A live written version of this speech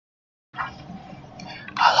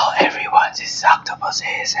this is Octopus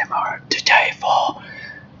ASMR today for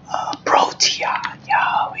protea.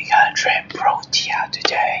 Yeah, we gonna train protea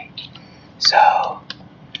today. So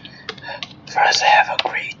first I have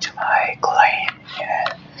agreed to my claim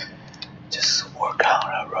and just work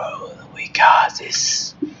on the road. We got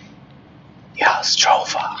this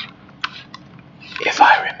Stropha. If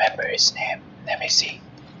I remember his name, let me see.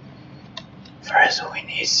 First we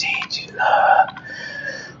need to see to the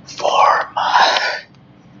forma.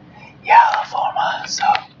 Yeah, the forma. So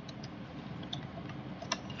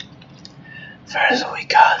first we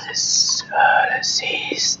got this let's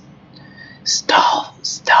see,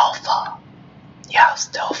 Stalfa. Yeah,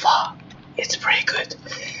 Stalfa. It's pretty good.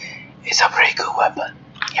 It's a pretty good weapon.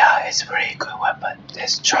 Yeah, it's a pretty good weapon.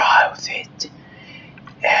 Let's try with it.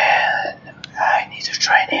 And I need to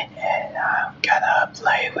train it, and I'm gonna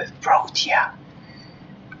play with protea.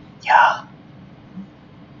 Yeah,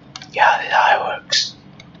 that's how it works.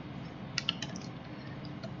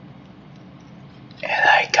 And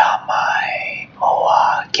I got my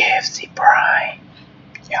Moa KFC Prime.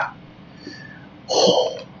 Yeah.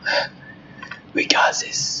 Oh, we got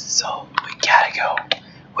this, so we gotta go.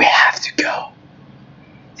 We have to go.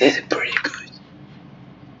 This is pretty good.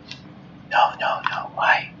 No.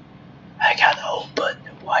 Why? I got open.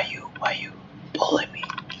 Why you bullying me?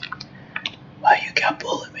 Why you got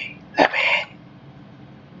bullying me? Let me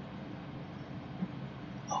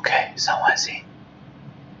in. Okay, someone's in.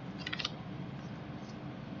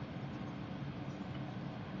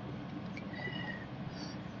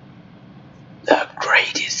 The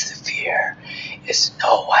greatest fear is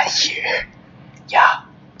no one here. Yeah,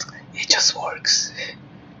 it just works.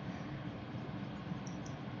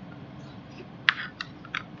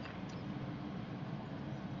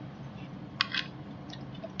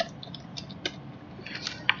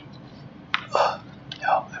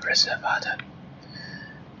 No, I pressed the button.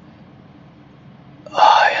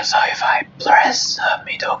 So if I press the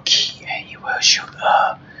middle key, and it will shoot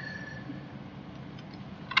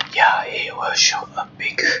a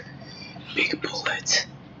big bullet.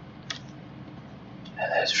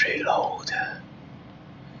 And let's reload.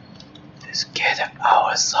 Let's get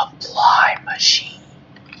our supply machine.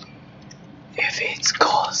 If it's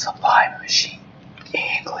called supply machine in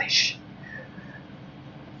English.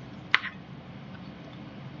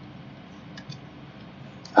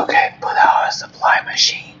 Okay, put our supply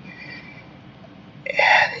machine.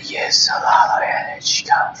 And yes, a lot of energy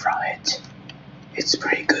comes from it. It's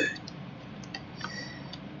pretty good.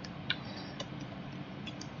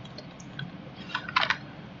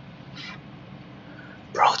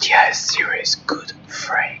 Protea is serious good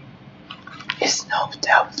frame. It's no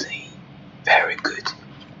doubtly very good.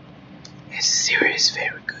 It's serious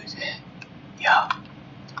very good. Yeah.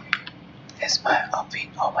 It's my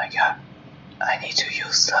opinion. Oh my god. I need to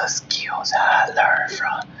use the skills that I learned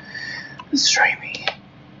from streaming.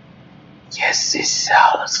 Yes, this is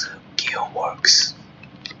how the skill works.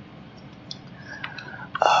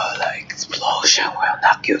 The explosion will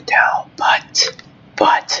knock you down, but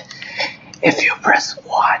if you press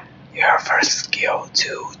 1, your first skill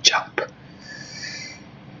to jump,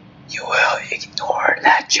 you will ignore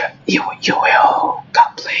that jump. You will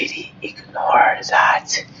completely ignore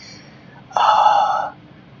that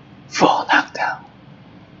full knockdown,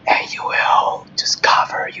 and you will just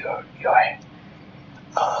cover your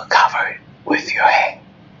cover with your hand.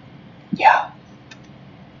 Yeah.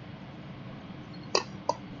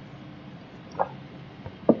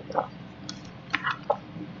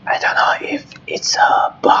 I don't know if it's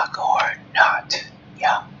a bug or not.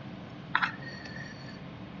 Yeah.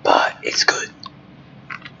 But it's good.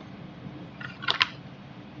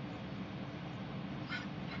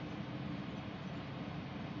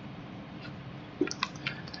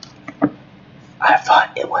 I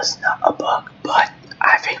thought it was not a bug, but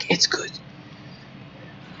I think it's good.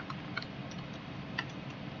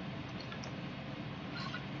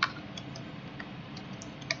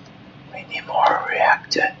 We need more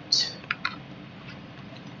reactant.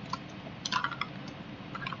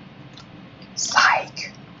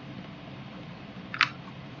 Psych.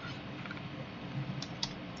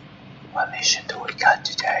 What mission do we got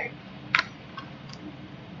today?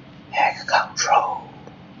 Hack control.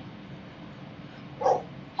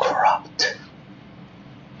 Corrupt.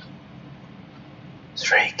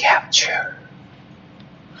 3 capture.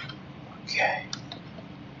 Okay.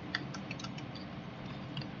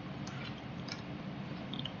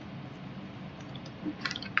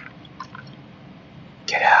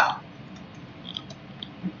 Get out.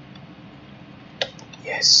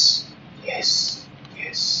 Yes.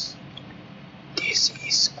 This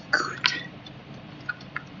is good.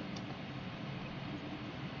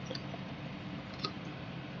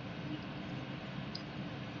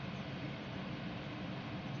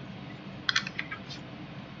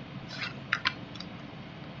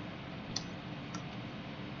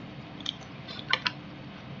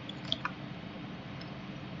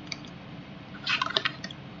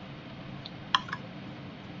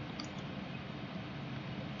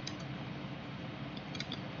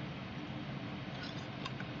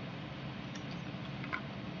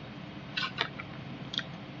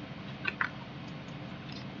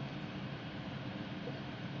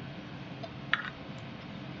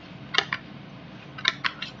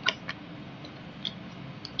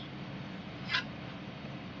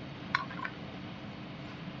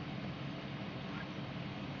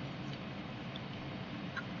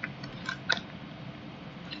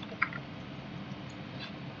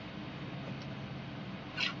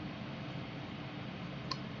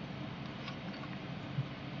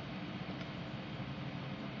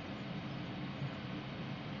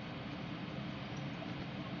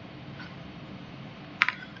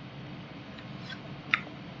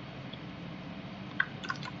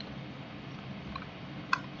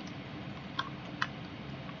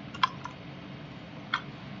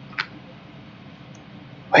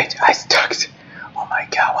 Wait, I stuck. Oh my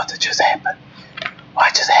god, what just happened?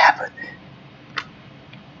 What just happened?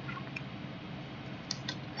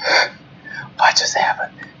 What just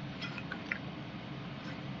happened?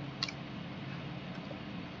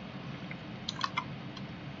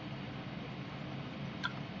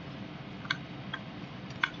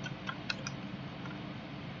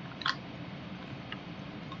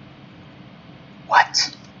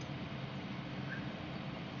 What?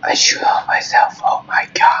 I shoot on myself, oh my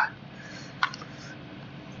god.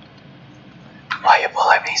 Why you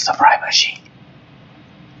pulling me supply machine?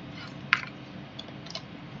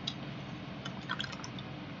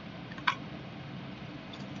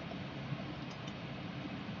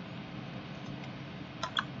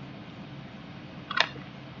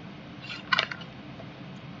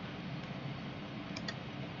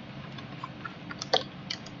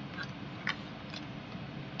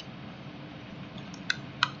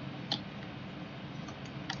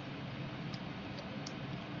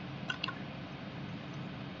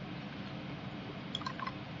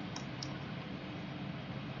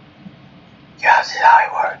 Yeah, that's how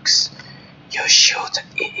it works. You shoot,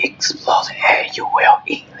 it explodes, and you will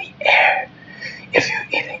in the air. If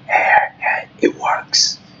you're in the air and it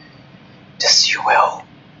works, just you will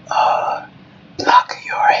block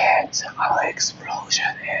your hands on the explosion,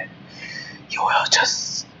 and you will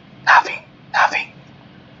just nothing,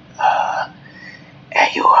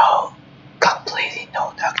 and you will completely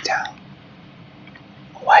no knockdown.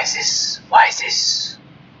 Why is this? Why is this?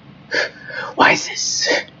 Why is this?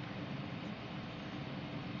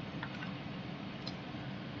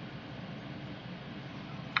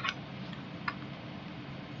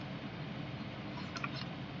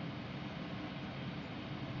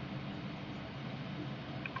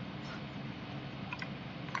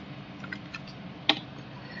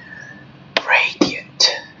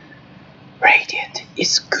 Radiant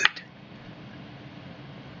is good.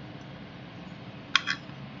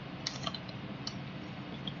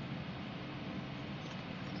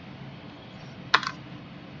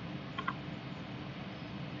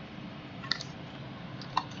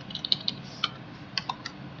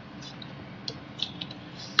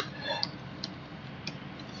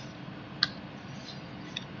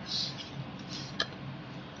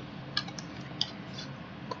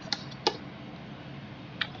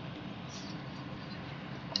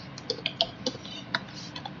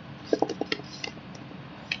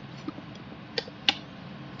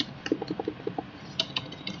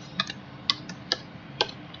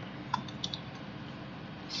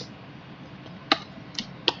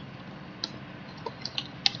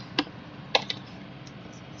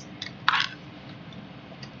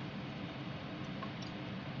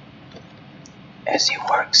 As it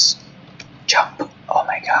works, jump. Oh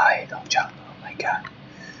my god, don't jump. Oh my god.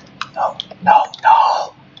 No, no,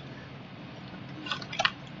 no.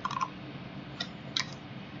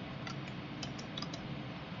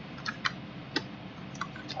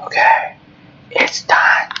 Okay, it's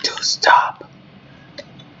time to stop.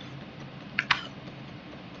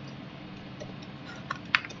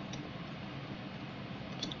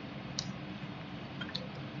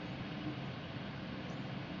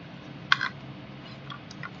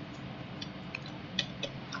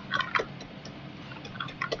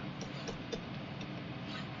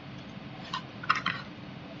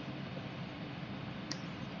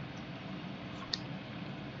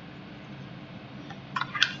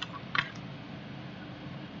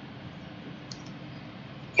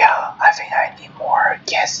 Yeah, I think I need more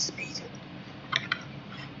gas speed.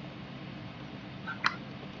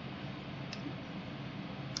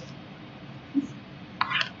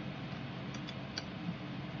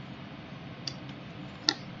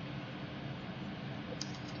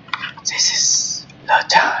 This is the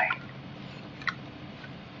time.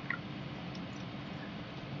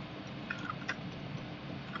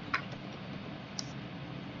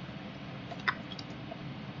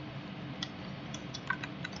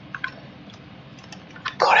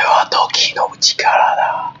これは時の力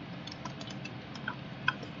だ。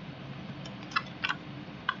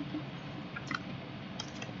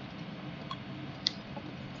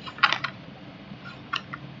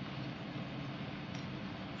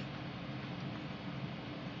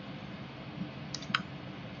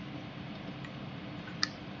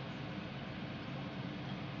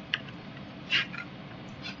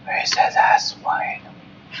Where is that last one?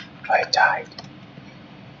 I died.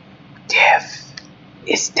 Death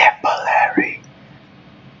is temporary,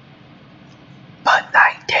 but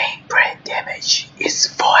 19 brain damage is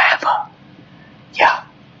forever. Yeah,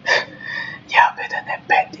 yeah, better than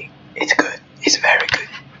bending. It's good. It's very good.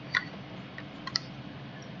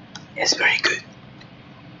 It's very good.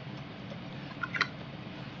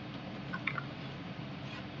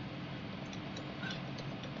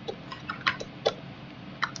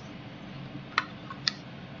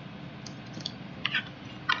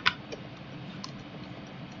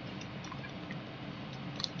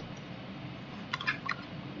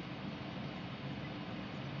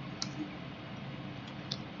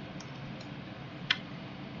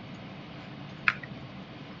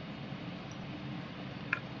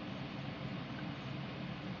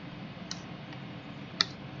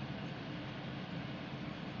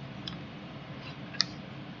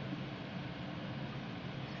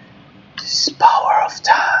 use power of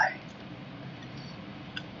time.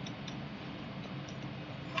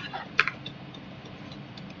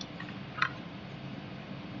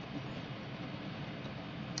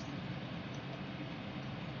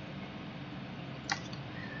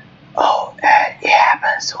 Oh, and it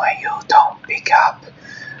happens when you don't pick up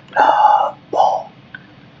the ball.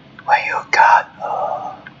 When you got,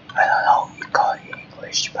 I don't know what you call it in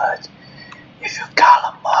English, but if you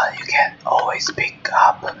got a mud, you can always pick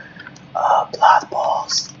up blood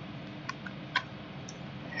balls.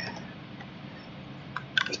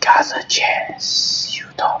 Because a chance you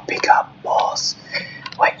don't pick up balls,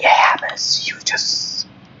 when it happens, you just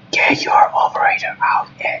get your operator out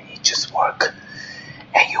and it just work,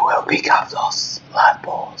 and you will pick up those blood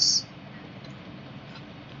balls.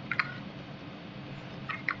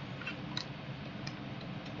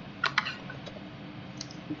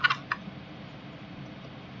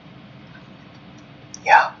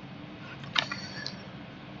 Yeah,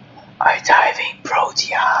 I dive in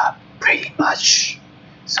protea pretty much,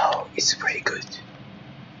 so it's pretty good.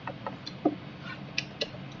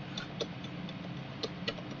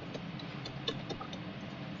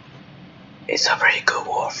 It's a pretty good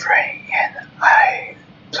warframe, and I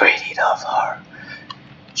pretty love her.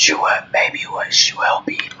 She will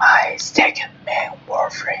be my second main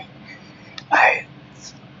warframe.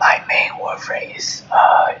 My main warframe is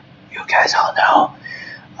you guys all know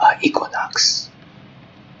Equinox.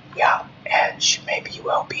 Yeah, and she maybe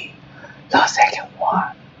will be the second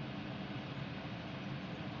one,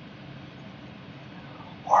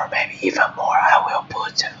 or maybe even more. I will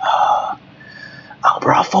put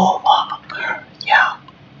Umbra form on her. Yeah,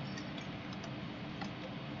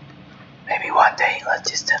 maybe one day in the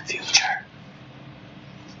distant future.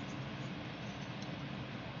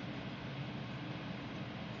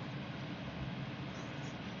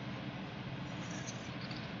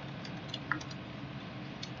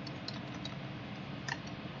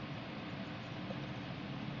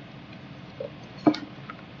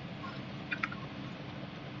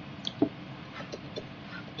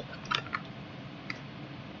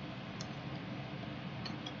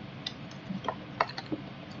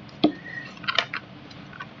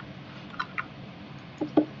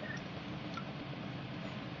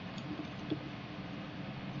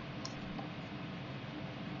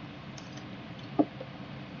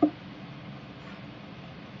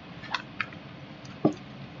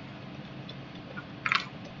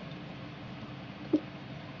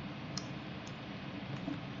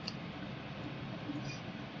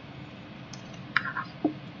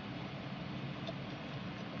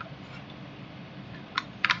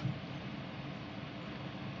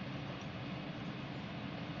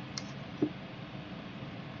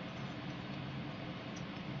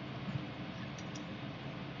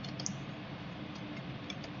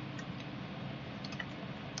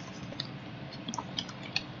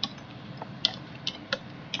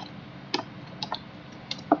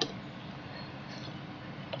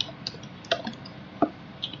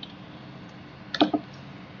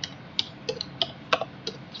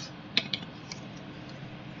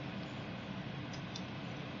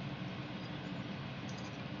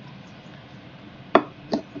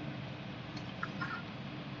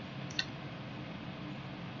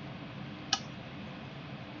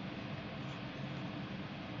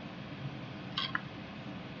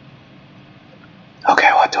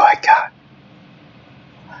 Okay, what do I got?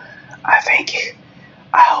 I think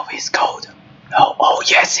I hope it's gold. No, oh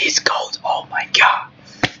yes, it's gold. Oh my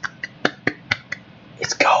god,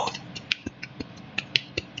 it's gold.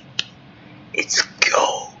 It's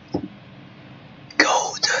gold.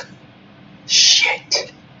 Golden.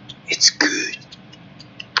 Shit. It's good.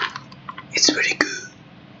 It's really good.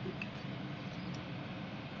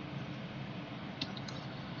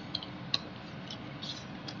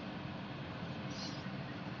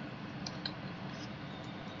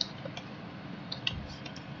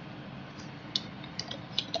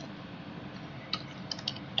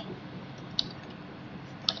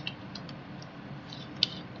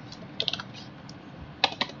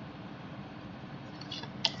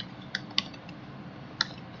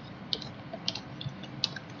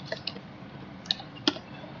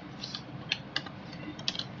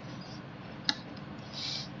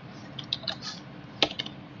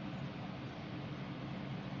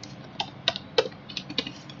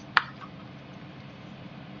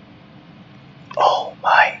 Oh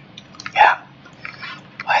my, yeah,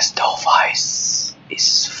 my stove ice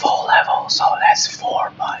is full level, so let's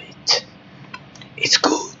form it. It's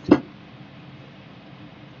good.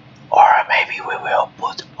 Or maybe we will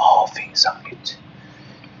put all things on it.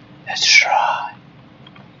 Let's try.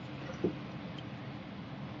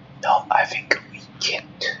 No, I think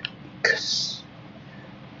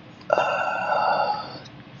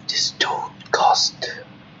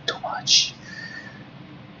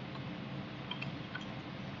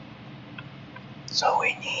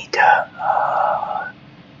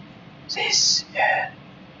this and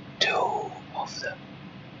 2 of them.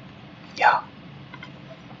 Yeah.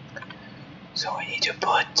 So we need to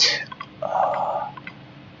put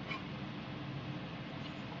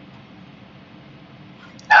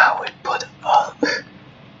now we put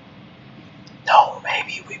no,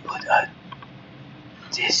 maybe we put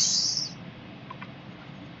this.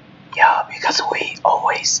 Yeah, because we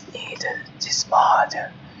always need this mod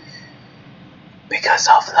because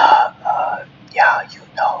of the yeah, you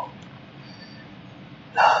know,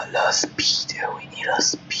 the speed. We need a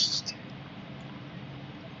speed,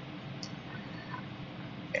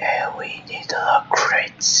 and we need the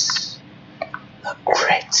crits. The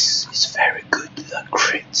crits is very good. The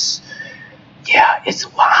crits, yeah, it's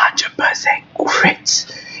 100%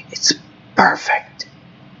 crits. It's perfect,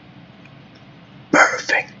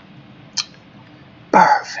 perfect,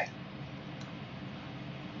 perfect.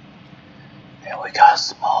 And we got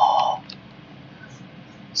small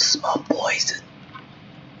poison,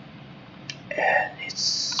 and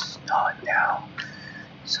it's not now.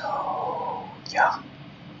 So yeah,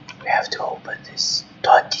 we have to open this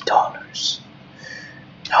 $20.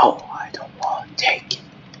 No, I don't want to take it.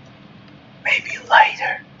 Maybe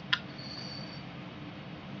later.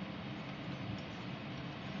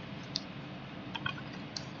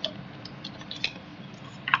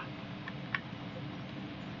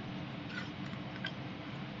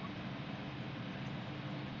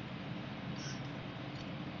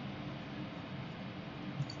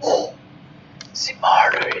 Oh,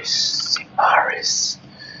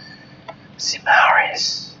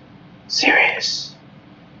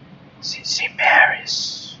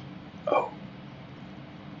 Cimaris. Oh,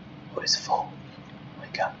 who is full? Oh my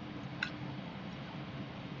god.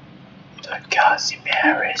 The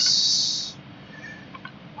Cimaris.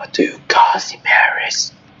 What do you call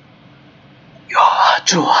Cimaris? You are a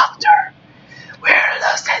true hunter. Where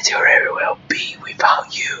the sanctuary will be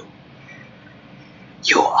without you.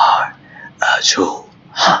 You are a true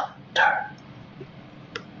hunter.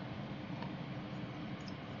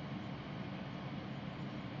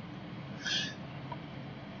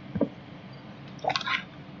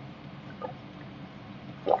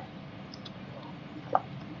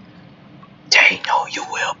 They know you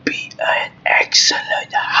will be an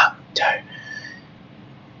excellent hunter.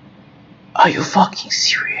 Are you fucking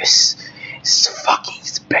serious? It's fucking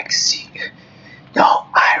expensive. No,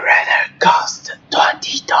 I rather cost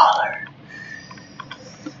 $20.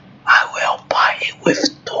 I will buy it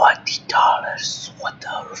with $20. What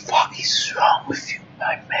the fuck is wrong with you,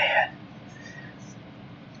 my man?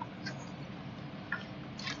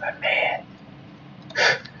 My man.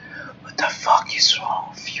 What the fuck is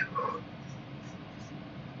wrong with you?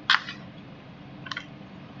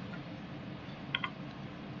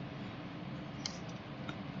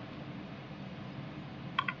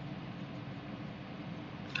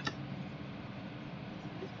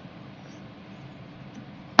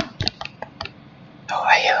 Oh,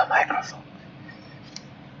 I hear a microphone.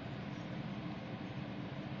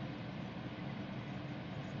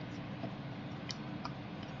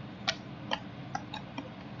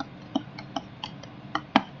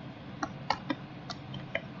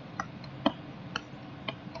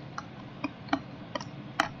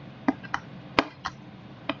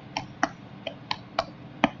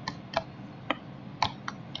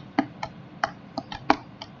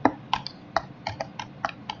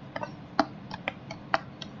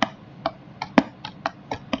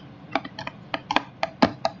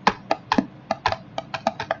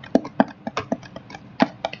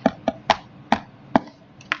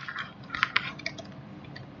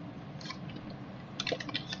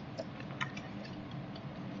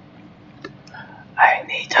 I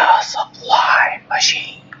need a supply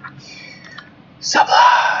machine.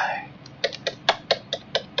 Supply.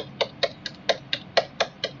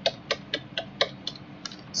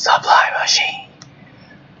 Supply machine.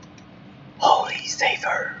 Holy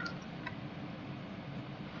saver.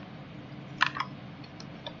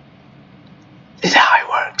 This is how it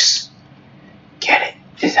works. Get it?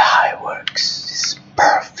 This is how it works. This is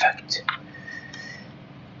perfect.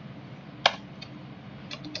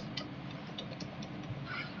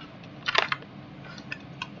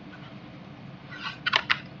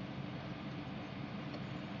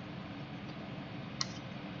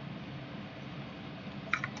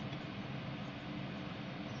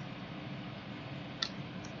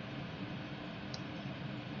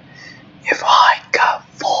 If I got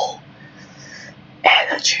full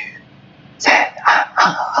energy, then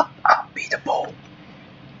I'm unbeatable.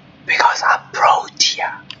 Because I'm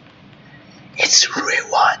protea. It's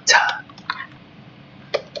reward time.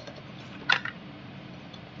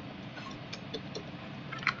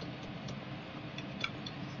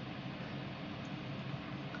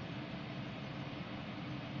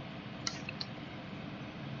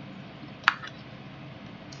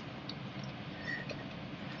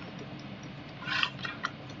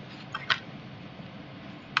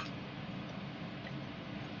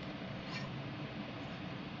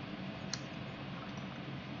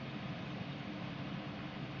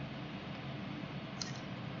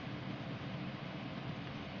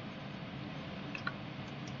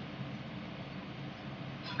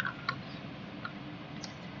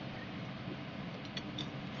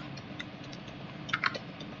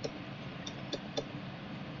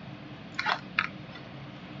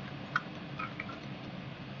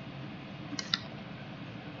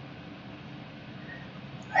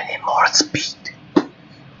 I need more speed.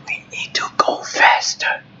 We need to go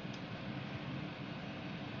faster.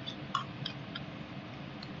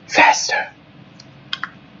 Faster.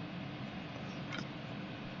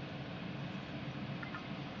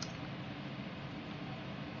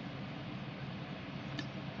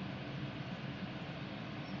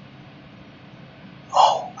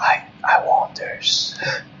 Oh, I wonders.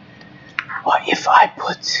 What if I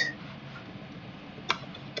put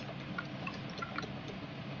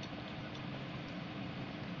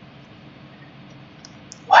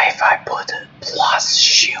a plus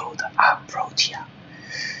shield on protea?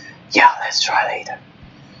 Yeah, let's try later.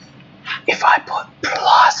 If I put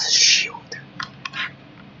plus shield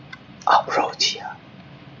on protea,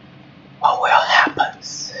 what will happen?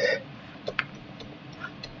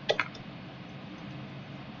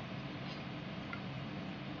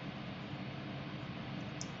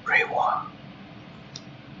 Rewind.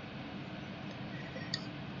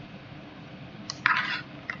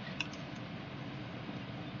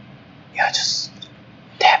 Yeah, just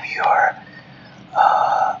tap your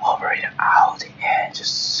operator out and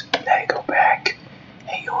just let it go back,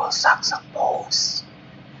 and you will suck some balls.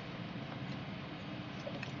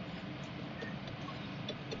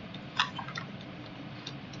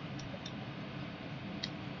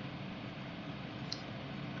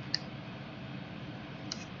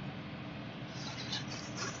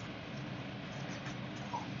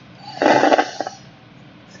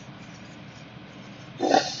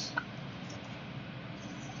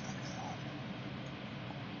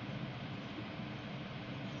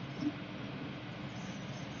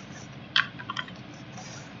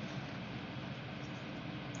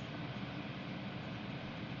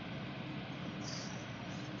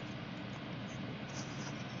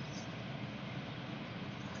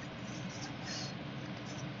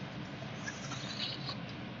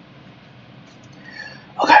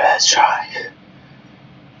 Okay, let's try.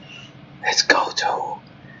 Let's go to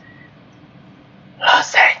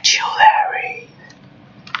Los Angeles.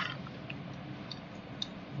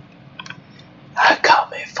 I'm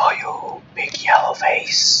coming for you, big yellow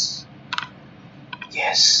face.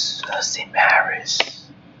 Yes, Los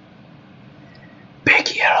Angeles.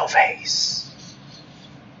 Big yellow face.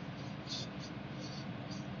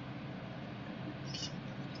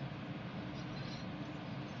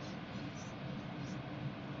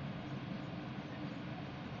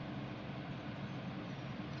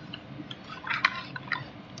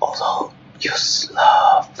 Also, use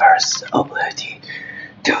the first ability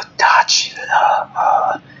to touch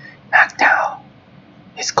the knockdown.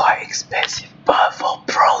 It's quite expensive, but for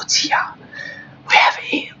protea, we have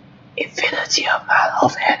an infinity amount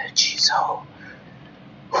of energy, so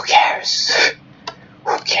who cares?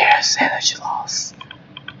 Who cares energy loss?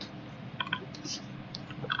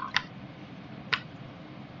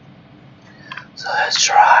 So let's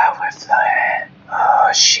try with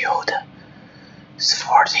the shield. It's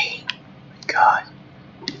 14. God.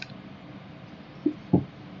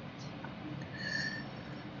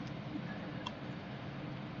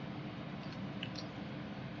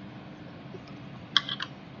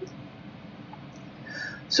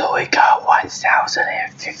 So we got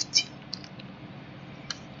 1050.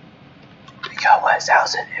 We got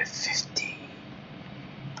 1050.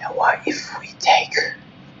 And what if we take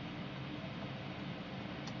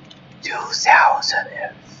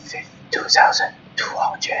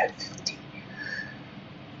 2250?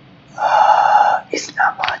 It's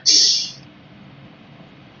not much.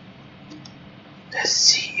 Let's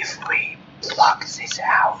see if we block this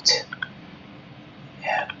out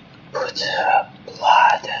and put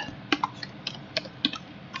blood.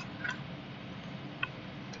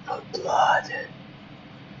 Put blood.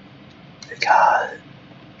 We got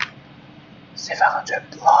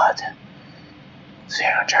 700 blood,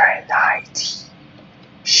 390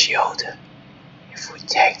 shield. If we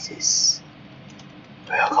take this,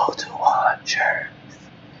 we'll go to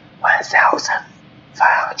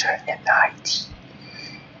 1590.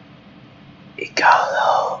 It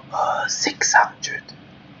got 600.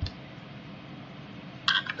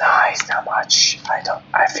 Nice, not much. I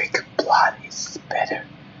think blood is better.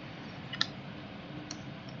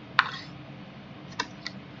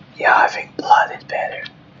 Yeah, I think blood is better.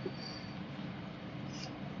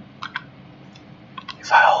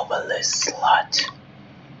 If I open this slot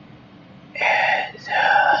and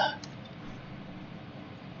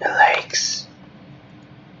the legs,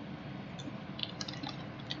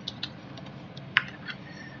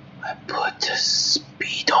 I put the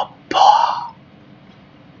speedo bar,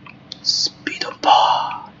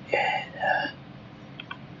 and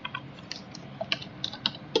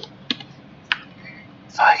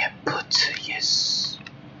if I can put, yes,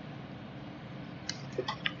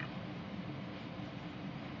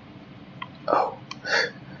 Oh,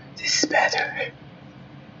 this is better.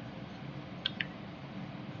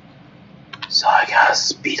 So I got a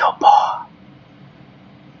speedo bar.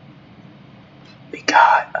 We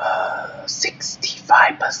got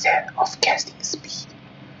 65% of casting speed.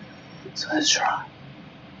 So let's try.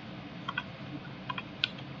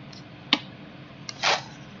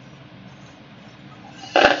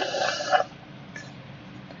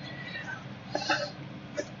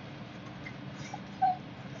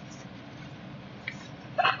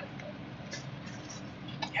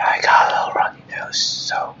 Yeah, I got a little runny nose,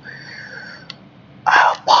 so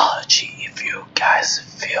I apologize if you guys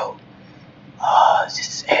feel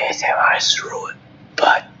this ASMR is ruined,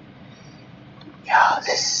 but yeah,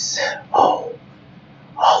 this oh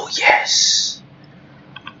yes,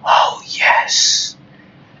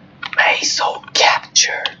 Maso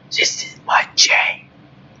capture. This is my jam.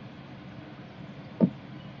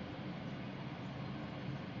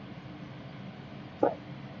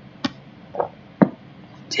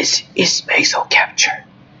 This is Maso capture.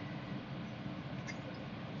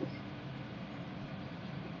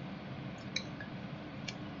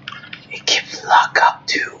 It keeps lock up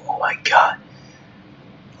too. Oh my god.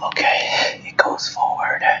 Okay, it goes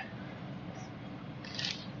forward.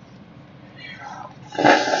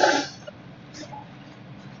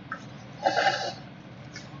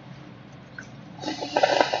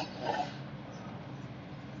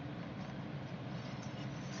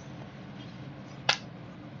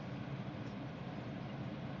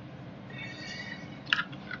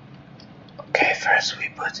 Okay, first we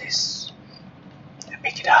put this and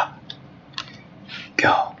pick it up.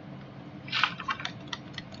 Go.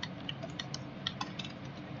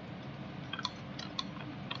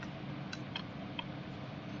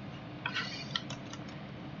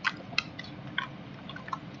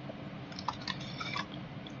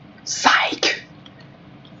 Psych.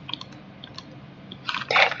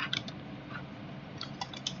 Dead.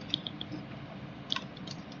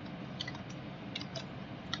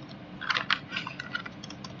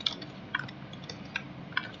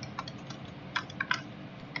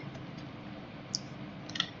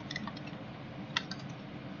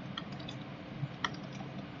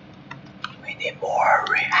 We need more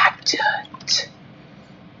reactant.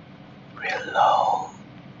 Reload.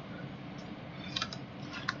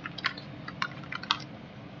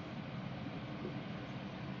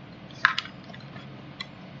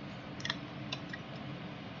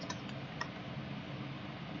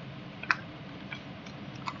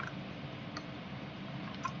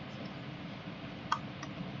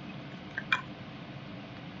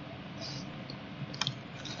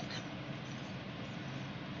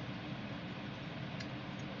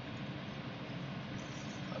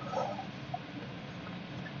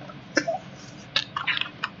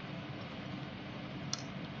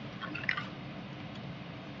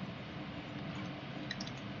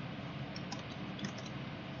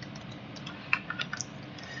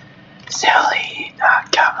 Sally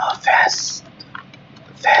not got a faster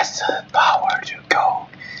power to go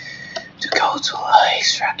to the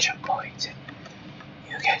extraction point.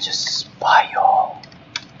 You can just buy your.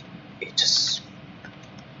 It just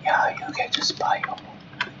you can just buy your.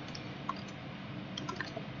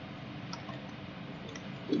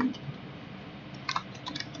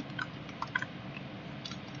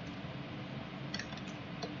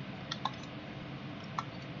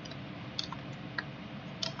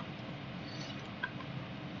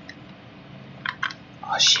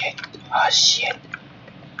 Oh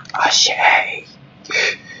shit, hey.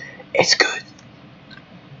 It's good.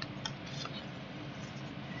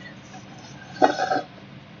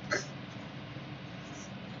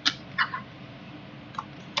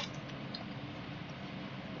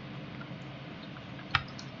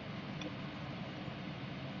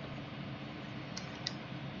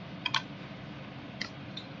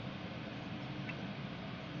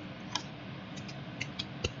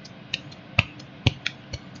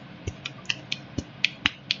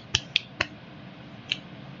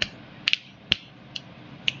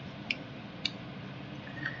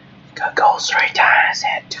 Go 3 times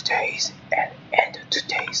and end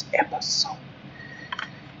today's episode.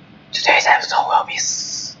 Today's episode will be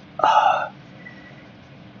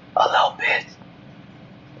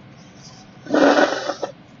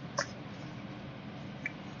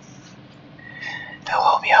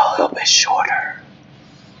a little bit shorter.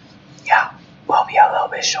 Yeah, will be a little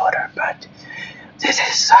bit shorter, but this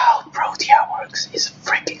is how protea works. It's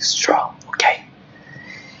freaking strong, okay?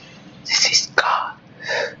 This is God.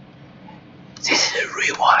 This is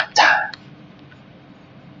rewind time.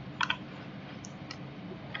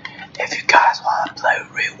 If you guys want to play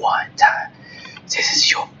rewind time, this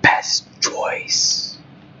is your best choice.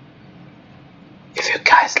 If you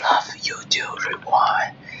guys love YouTube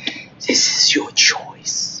rewind, this is your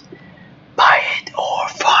choice. Buy it or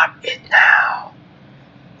farm it now.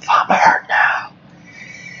 Farm her now.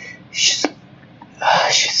 She's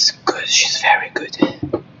good. She's very good.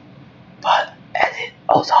 But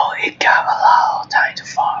although it got a lot of time to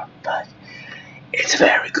farm, but it's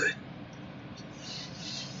very good.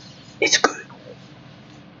 It's good.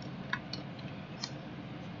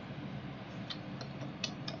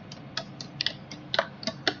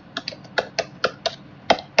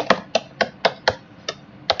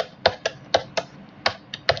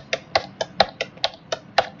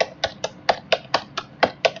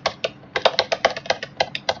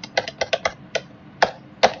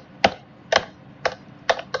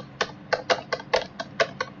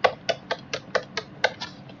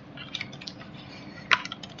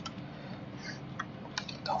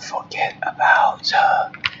 Don't forget about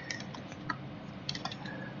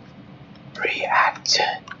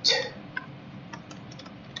reactant.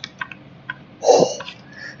 Oh.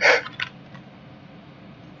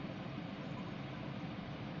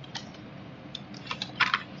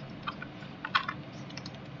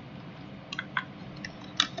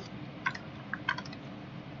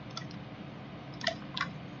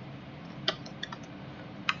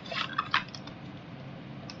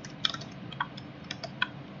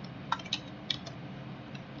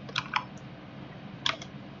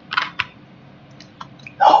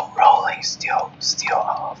 No, rolling still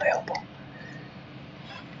available.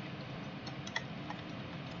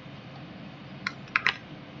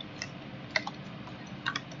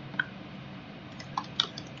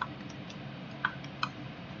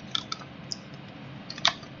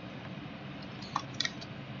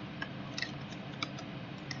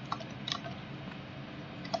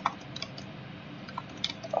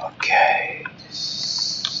 Okay.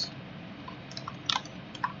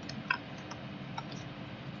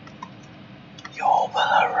 You open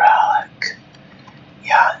a relic.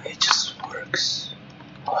 Yeah, it just works.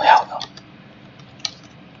 Oh hell no.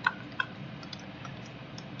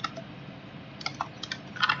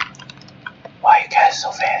 Why you guys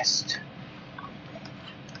so fast?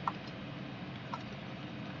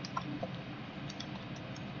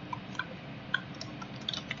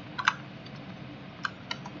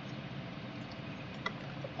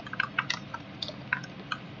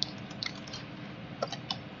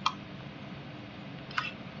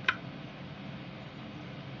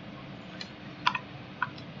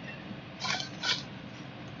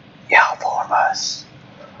 Yeah, for us.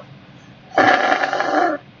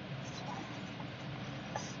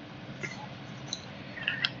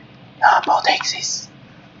 I'll take this.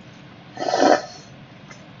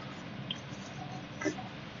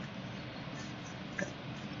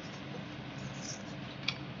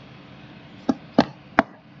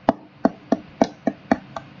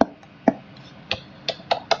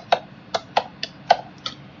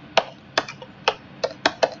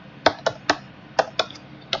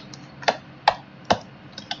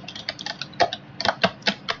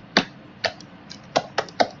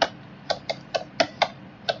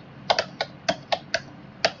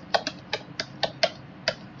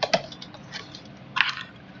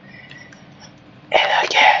 And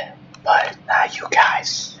again, but not you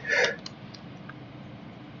guys.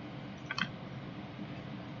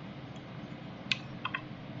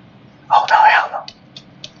 Oh no, hell no.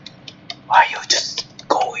 Why are you just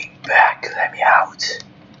going back? Let me out.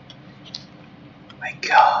 My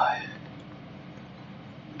god.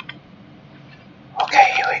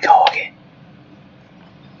 Okay, here we go again.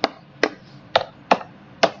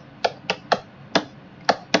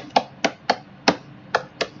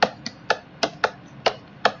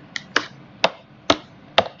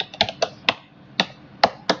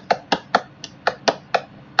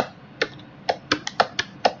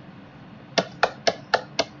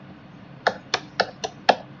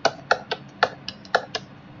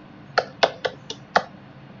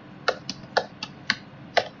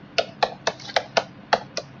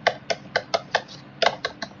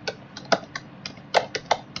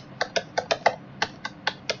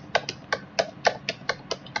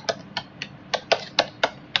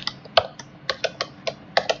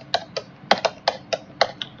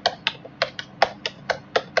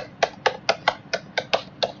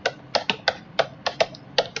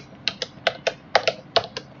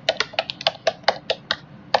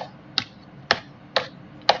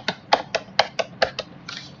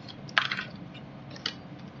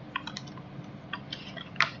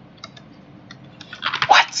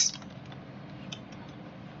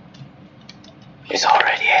 It's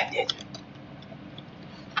already ended.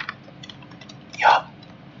 Yup,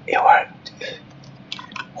 it worked.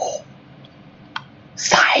 Oh.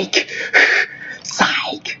 Psych!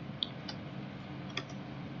 Psych!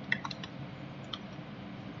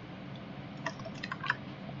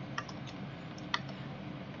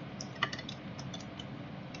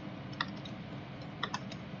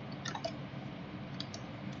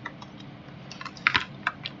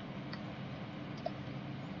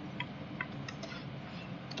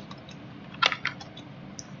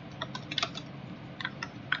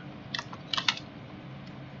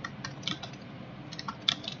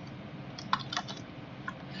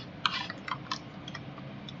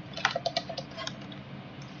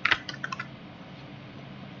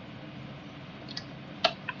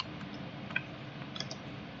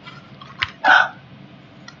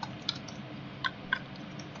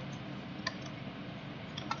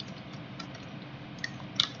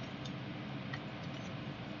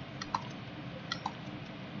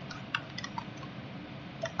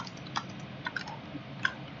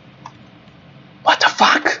 What the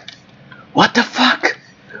fuck? What the fuck?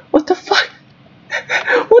 What the fuck?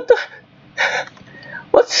 What the?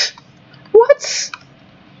 What? What?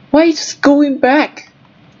 Why are you just going back?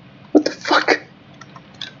 What the fuck?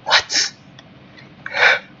 What?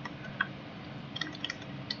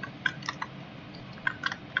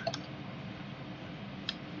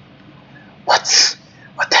 What?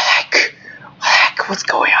 What the heck? What the heck? What's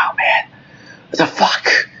going on, man? What the fuck?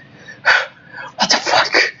 What the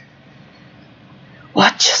fuck?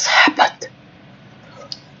 What just happened?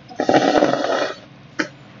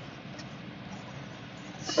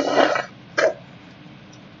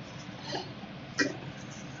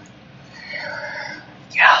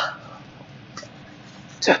 Yeah.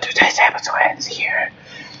 So today's episode ends here.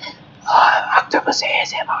 Octopus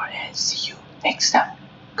ASMR and see you next time.